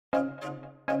Hey y'all,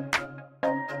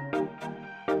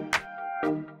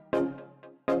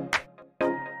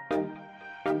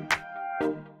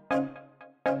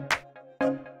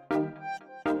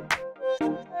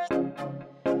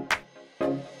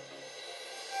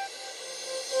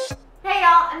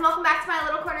 and welcome back to my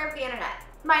little corner of the internet.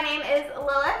 My name is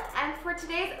Lilith, and for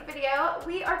today's video,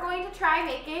 we are going to try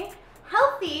making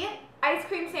healthy ice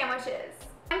cream sandwiches.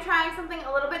 I'm trying something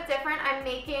a little bit different. I'm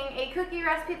making a cookie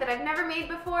recipe that I've never made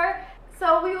before,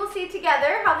 so we will see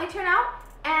together how they turn out,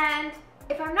 and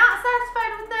if I'm not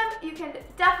satisfied with them, you can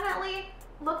definitely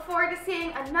look forward to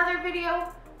seeing another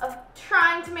video of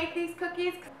trying to make these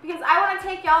cookies, because I want to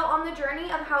take y'all on the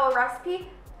journey of how a recipe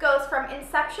goes from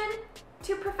inception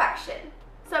to perfection.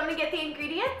 So I'm gonna get the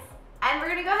ingredients and we're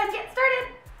gonna go ahead and get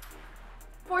started.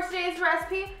 For today's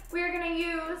recipe, we are gonna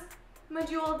use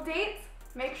medjool dates,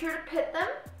 make sure to pit them,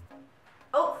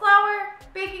 oat flour,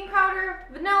 baking powder,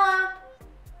 vanilla,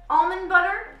 almond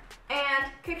butter, and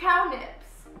cacao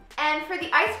nibs. And for the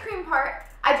ice cream part,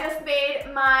 I just made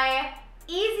my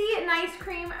easy nice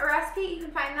cream recipe. You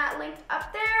can find that linked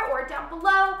up there or down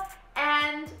below.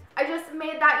 And I just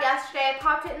made that yesterday,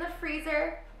 popped it in the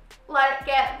freezer, let it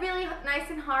get really nice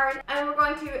and hard, and we're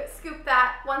going to scoop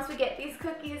that once we get these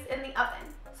cookies in the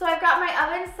oven. So I've got my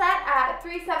oven set at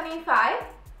 375,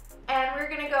 and we're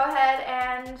gonna go ahead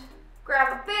and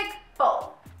grab a big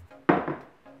bowl.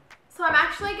 So I'm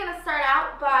actually gonna start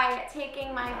out by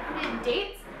taking my pitted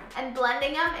dates and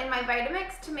blending them in my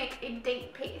Vitamix to make a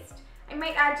date paste. I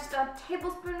might add just a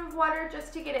tablespoon of water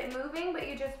just to get it moving, but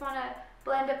you just wanna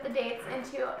blend up the dates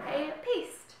into a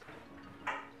paste.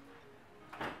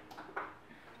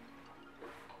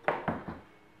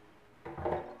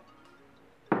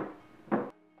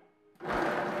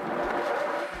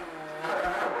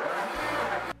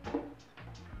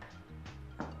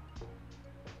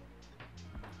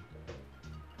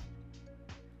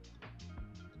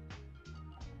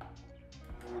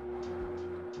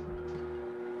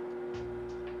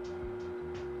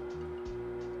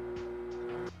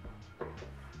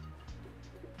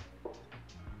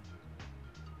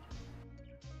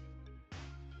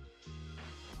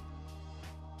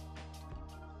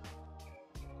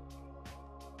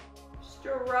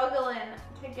 Struggling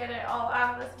to get it all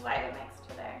out of this Vitamix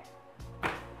today.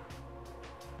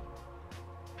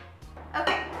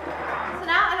 Okay, so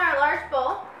now in our large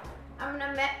bowl, I'm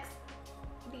gonna mix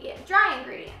the dry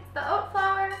ingredients, the oat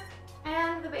flour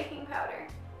and the baking powder.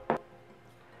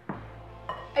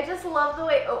 I just love the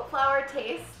way oat flour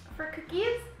tastes for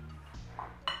cookies,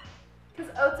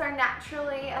 because oats are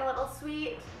naturally a little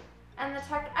sweet, and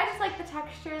I just like the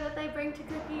texture that they bring to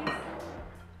cookies.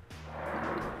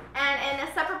 And in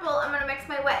a separate bowl, I'm gonna mix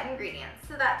my wet ingredients.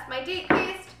 So that's my date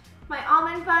paste, my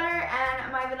almond butter,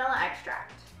 and my vanilla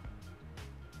extract.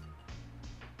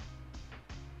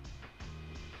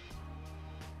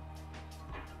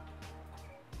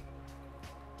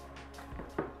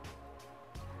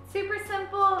 Super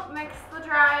simple, mix the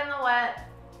dry and the wet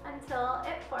until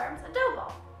it forms a dough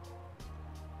ball.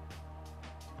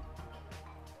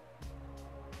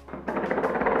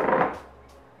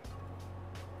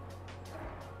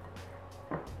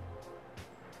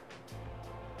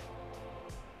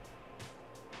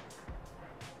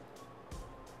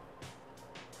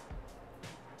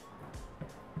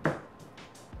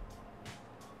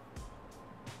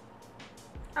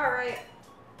 All right.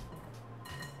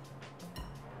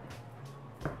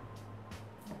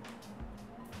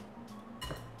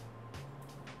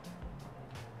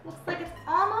 Looks like it's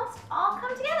almost all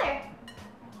come together.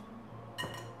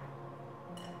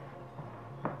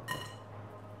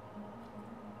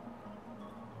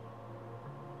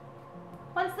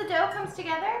 Once the dough comes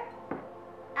together,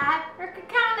 add your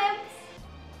cacao nibs.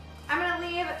 I'm gonna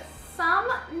leave some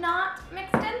not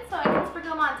mixed in so I can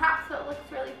sprinkle them on top so it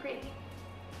looks really pretty.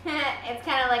 It's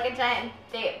kind of like a giant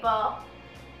date ball.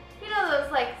 You know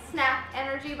those like snack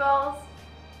energy balls?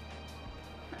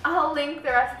 I'll link the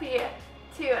recipe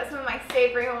to some of my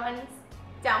favorite ones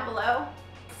down below.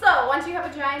 So once you have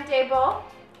a giant date ball,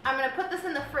 I'm gonna put this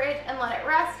in the fridge and let it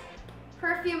rest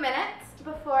for a few minutes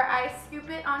before I scoop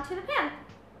it onto the pan.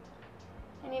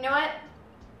 And you know what?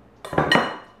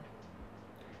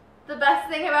 The best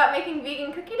thing about making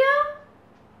vegan cookie dough,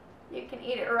 you can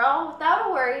eat it raw without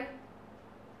a worry.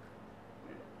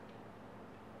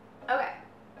 Okay.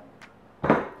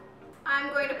 I'm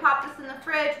going to pop this in the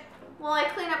fridge while I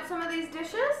clean up some of these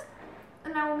dishes,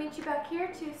 and I will meet you back here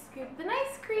to scoop the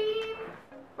nice cream.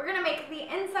 We're gonna make the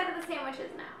inside of the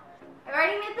sandwiches now. I've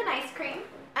already made the nice cream,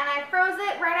 and I froze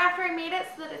it right after I made it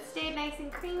so that it stayed nice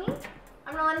and creamy.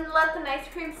 I'm gonna let the nice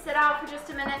cream sit out for just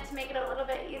a minute to make it a little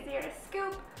bit easier to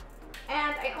scoop.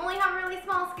 And I only have a really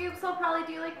small scoop, so I'll probably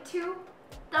do like 2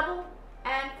 double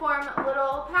and form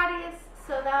little patties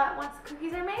so that once the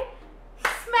cookies are made,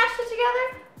 smash it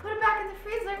together, put it back in the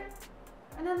freezer,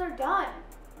 and then they're done.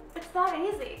 It's that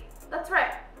easy. That's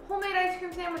right, homemade ice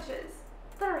cream sandwiches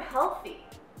that are healthy.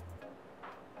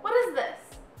 What is this?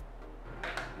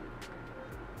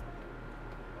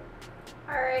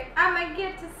 All right, I'm gonna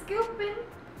get to scooping.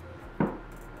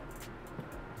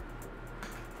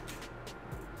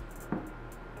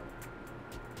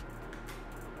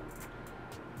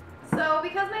 So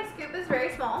because my scoop is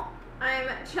very small, I'm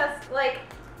just like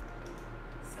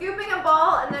scooping a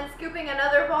ball and then scooping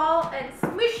another ball and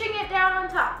smooshing it down on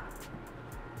top.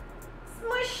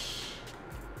 Smoosh.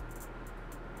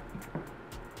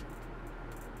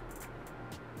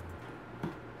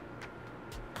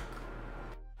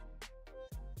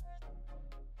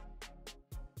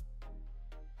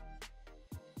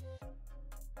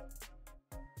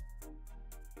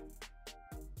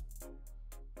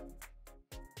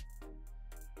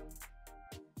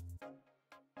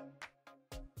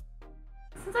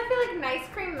 Since I feel like an ice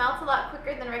cream melts a lot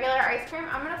quicker than regular ice cream,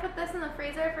 I'm going to put this in the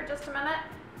freezer for just a minute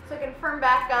so it can firm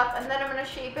back up, and then I'm going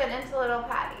to shape it into little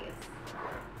patties.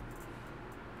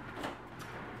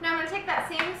 Now I'm going to take that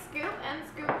same scoop and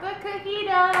scoop the cookie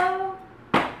dough.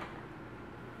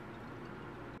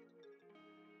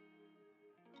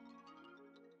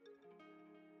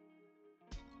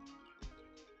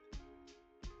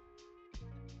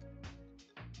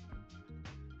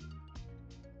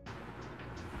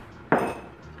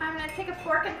 I'm going to take a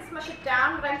fork and smush it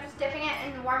down, but I'm just dipping it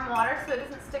in warm water so it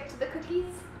doesn't stick to the cookies.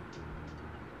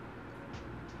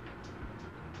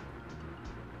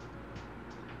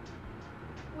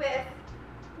 With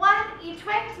 1 each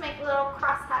way to make a little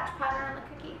crosshatch pattern on the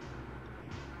cookie.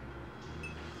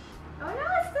 Oh no,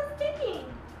 it's still sticking.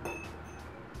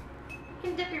 You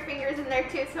can dip your fingers in there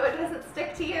too so it doesn't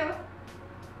stick to you.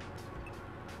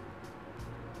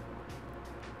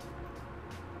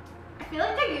 I feel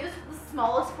like I used the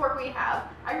smallest fork we have.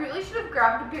 I really should have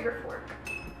grabbed a bigger fork.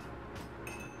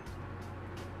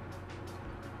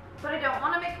 But I don't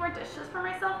want to make more dishes for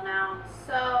myself now,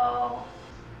 so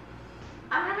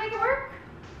I'm gonna make it work.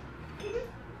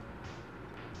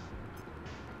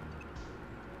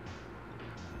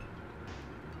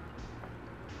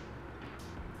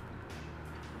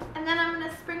 And then I'm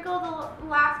gonna sprinkle the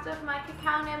last of my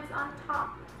cacao nibs on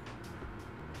top.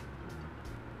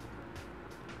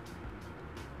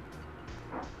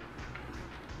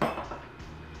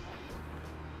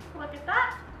 Look at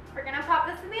that. We're gonna pop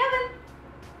this in the oven.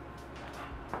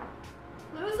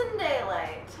 Losing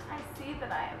daylight. I see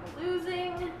that I am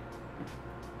losing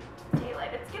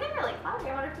daylight. It's getting really cloudy.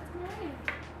 I wonder if it's gonna rain.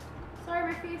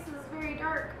 Sorry, my face is very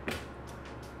dark.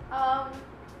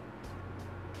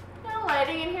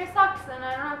 Lighting in here sucks and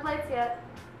I don't have lights yet.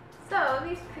 So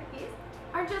these cookies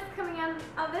are just coming out of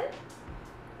the oven.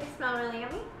 They smell really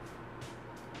yummy.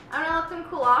 I'm gonna let them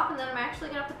cool off and then I'm actually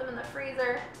gonna put them in the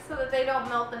freezer so that they don't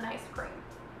melt in ice cream.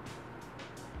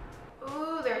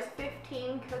 Ooh, there's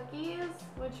 15 cookies,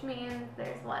 which means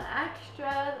there's 1 extra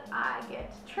that I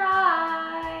get to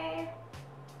try.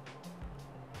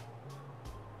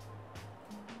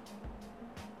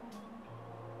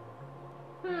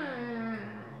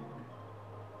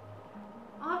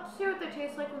 I'll have to see what they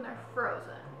taste like when they're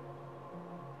frozen.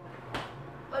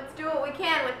 Let's do what we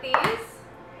can with these.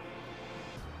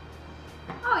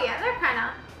 Oh yeah, they're kind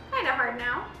of hard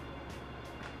now.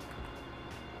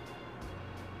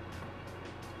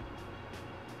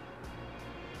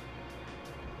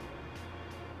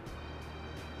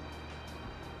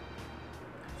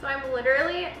 So I'm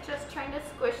literally just trying to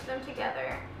squish them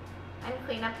together and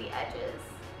clean up the edges.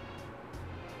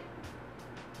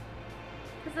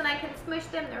 Because then I can smush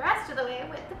them the rest of the way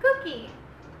with the cookie.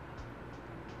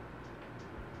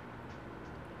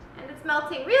 And it's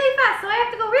melting really fast, so I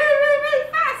have to go really, really,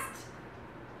 really fast.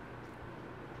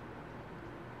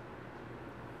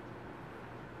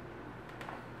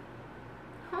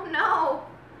 Oh no.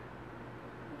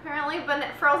 Apparently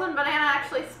frozen banana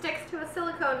actually sticks to a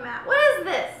silicone mat. What is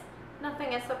this?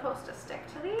 Nothing is supposed to stick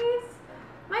to these.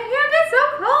 My hand is so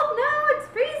cold now, it's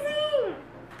freezing.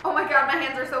 Oh my god, my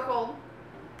hands are so cold.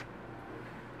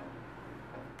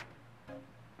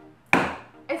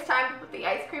 It's time to put the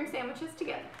ice cream sandwiches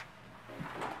together.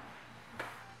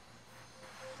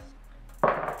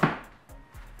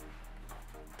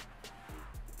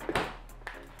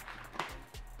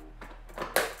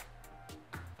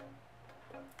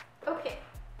 Okay,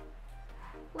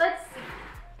 let's see.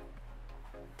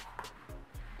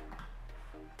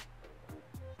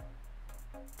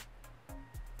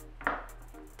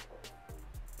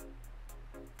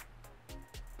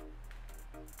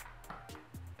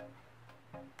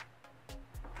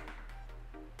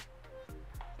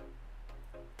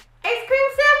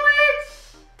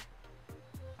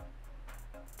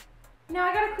 Now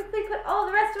I gotta quickly put all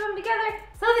the rest of them together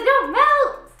so they don't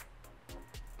melt.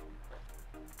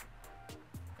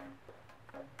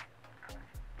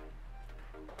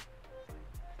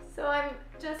 So I'm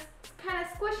just kind of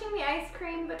squishing the ice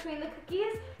cream between the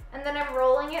cookies, and then I'm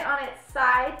rolling it on its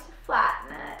side to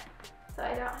flatten it so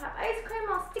I don't have ice cream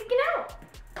all sticking out.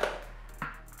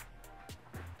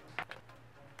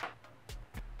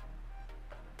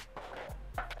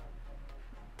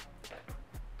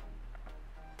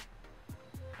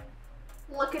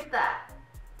 Look at that.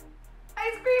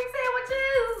 Ice cream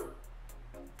sandwiches!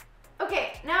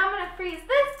 Okay, now I'm gonna freeze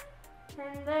this,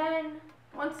 and then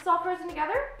once it's all frozen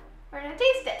together, we're gonna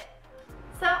taste it.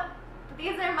 So,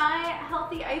 these are my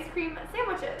healthy ice cream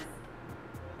sandwiches.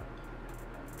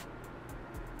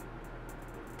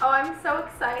 Oh, I'm so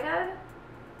excited.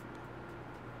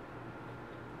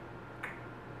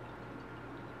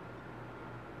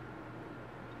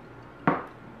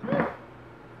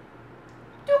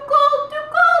 Too cold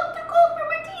for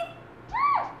my teeth.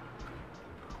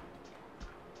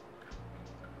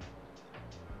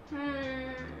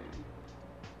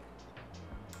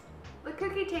 The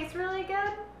cookie tastes really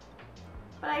good,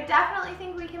 but I definitely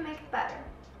think we can make it better.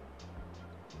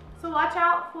 So watch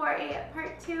out for a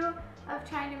part 2 of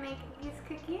trying to make these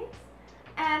cookies.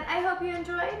 And I hope you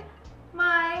enjoyed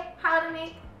my how to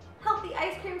make healthy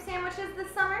ice cream sandwiches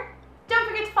this summer. Don't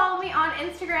forget to follow me on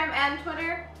Instagram and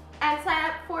Twitter and sign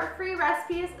up for free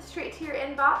recipes straight to your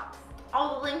inbox.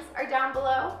 All the links are down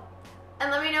below.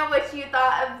 And let me know what you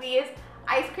thought of these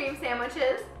ice cream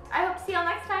sandwiches. I hope to see y'all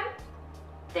next time.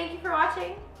 Thank you for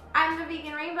watching. I'm the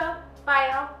Vegan Rainbow. Bye,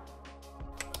 y'all.